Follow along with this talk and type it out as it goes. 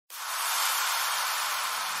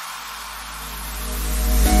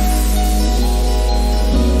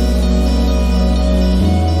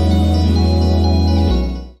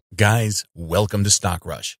Guys, welcome to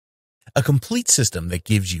Stockrush, a complete system that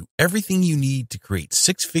gives you everything you need to create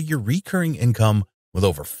six-figure recurring income with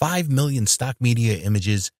over 5 million stock media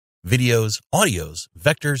images, videos, audios,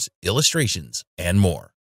 vectors, illustrations, and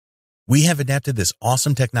more. We have adapted this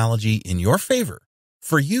awesome technology in your favor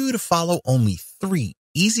for you to follow only 3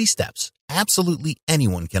 easy steps absolutely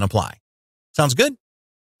anyone can apply. Sounds good?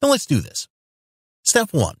 Then let's do this. Step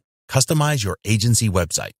 1. Customize your agency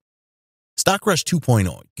website. Stockrush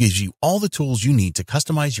 2.0 gives you all the tools you need to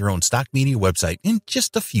customize your own stock media website in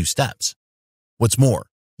just a few steps. What's more,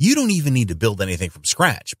 you don't even need to build anything from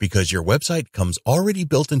scratch because your website comes already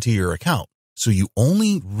built into your account, so you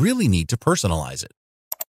only really need to personalize it.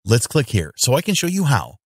 Let's click here so I can show you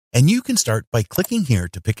how, and you can start by clicking here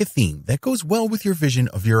to pick a theme that goes well with your vision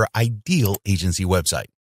of your ideal agency website.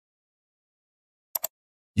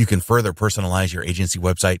 You can further personalize your agency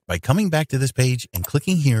website by coming back to this page and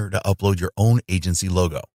clicking here to upload your own agency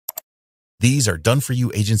logo. These are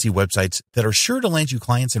done-for-you agency websites that are sure to land you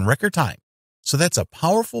clients in record time, so that's a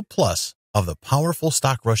powerful plus of the powerful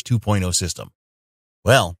Stockrush 2.0 system.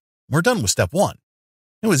 Well, we're done with step 1.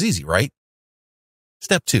 It was easy, right?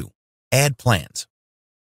 Step 2. Add plans.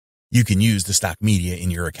 You can use the stock media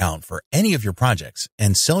in your account for any of your projects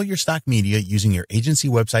and sell your stock media using your agency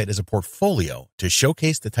website as a portfolio to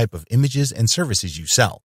showcase the type of images and services you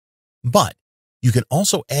sell. But you can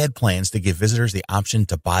also add plans to give visitors the option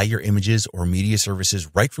to buy your images or media services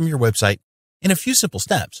right from your website in a few simple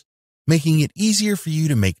steps, making it easier for you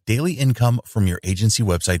to make daily income from your agency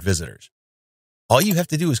website visitors. All you have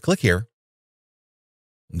to do is click here,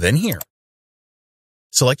 then here.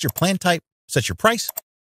 Select your plan type, set your price,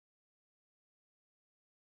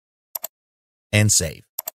 and save.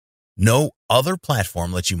 No other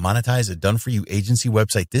platform lets you monetize a done-for-you agency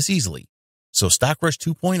website this easily, so Stockrush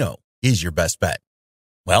 2.0 is your best bet.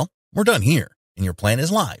 Well, we're done here, and your plan is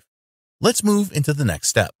live. Let's move into the next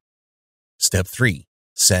step. Step 3.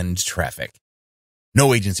 Send traffic.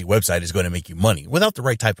 No agency website is going to make you money without the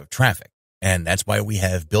right type of traffic, and that's why we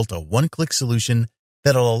have built a one-click solution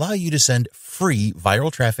that'll allow you to send free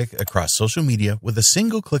viral traffic across social media with a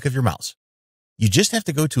single click of your mouse. You just have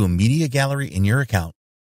to go to a media gallery in your account,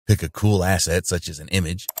 pick a cool asset such as an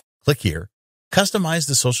image, click here, customize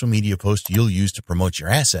the social media post you'll use to promote your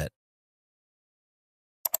asset,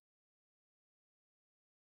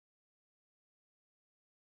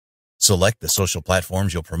 select the social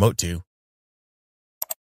platforms you'll promote to,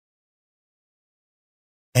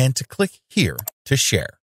 and to click here to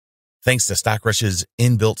share. Thanks to Stockrush's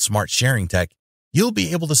inbuilt smart sharing tech, you'll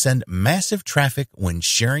be able to send massive traffic when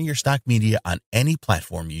sharing your stock media on any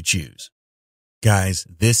platform you choose. Guys,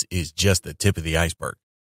 this is just the tip of the iceberg,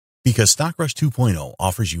 because Stockrush 2.0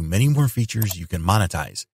 offers you many more features you can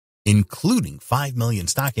monetize, including 5 million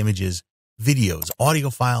stock images, videos, audio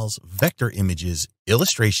files, vector images,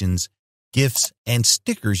 illustrations, GIFs, and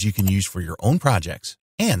stickers you can use for your own projects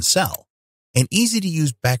and sell. An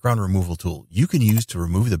easy-to-use background removal tool you can use to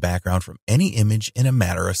remove the background from any image in a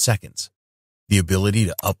matter of seconds. The ability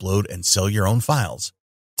to upload and sell your own files,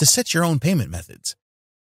 to set your own payment methods,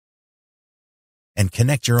 and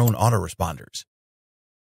connect your own autoresponders.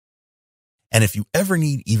 And if you ever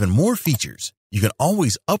need even more features, you can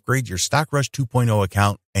always upgrade your Stockrush 2.0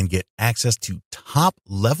 account and get access to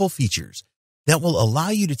top-level features that will allow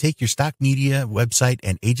you to take your stock media, website,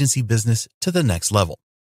 and agency business to the next level.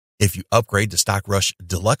 If you upgrade to Stockrush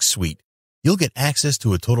Deluxe Suite, you'll get access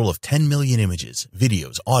to a total of 10 million images,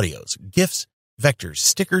 videos, audios, GIFs, vectors,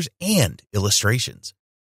 stickers, and illustrations.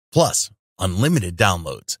 Plus, unlimited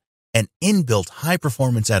downloads, an inbuilt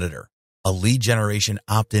high-performance editor, a lead generation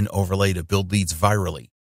opt-in overlay to build leads virally,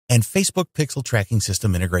 and Facebook pixel tracking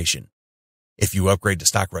system integration. If you upgrade to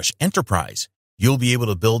Stockrush Enterprise, you'll be able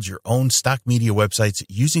to build your own stock media websites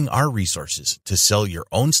using our resources to sell your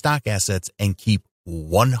own stock assets and keep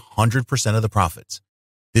 100% of the profits.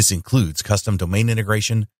 This includes custom domain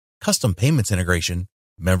integration, custom payments integration,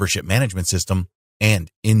 membership management system, and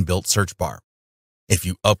inbuilt search bar. If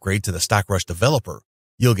you upgrade to the Stockrush Developer,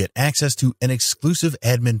 you'll get access to an exclusive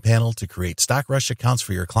admin panel to create Stockrush accounts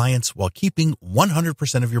for your clients while keeping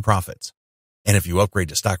 100% of your profits. And if you upgrade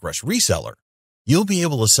to Stockrush Reseller, you'll be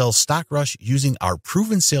able to sell Stockrush using our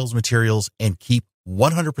proven sales materials and keep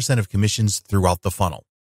 100% of commissions throughout the funnel.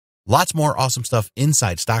 Lots more awesome stuff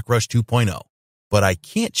inside Stockrush 2.0, but I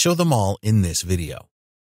can't show them all in this video.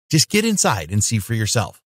 Just get inside and see for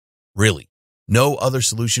yourself. Really, no other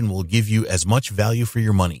solution will give you as much value for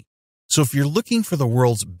your money. So if you're looking for the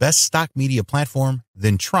world's best stock media platform,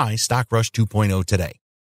 then try Stockrush 2.0 today.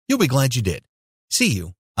 You'll be glad you did. See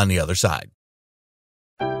you on the other side.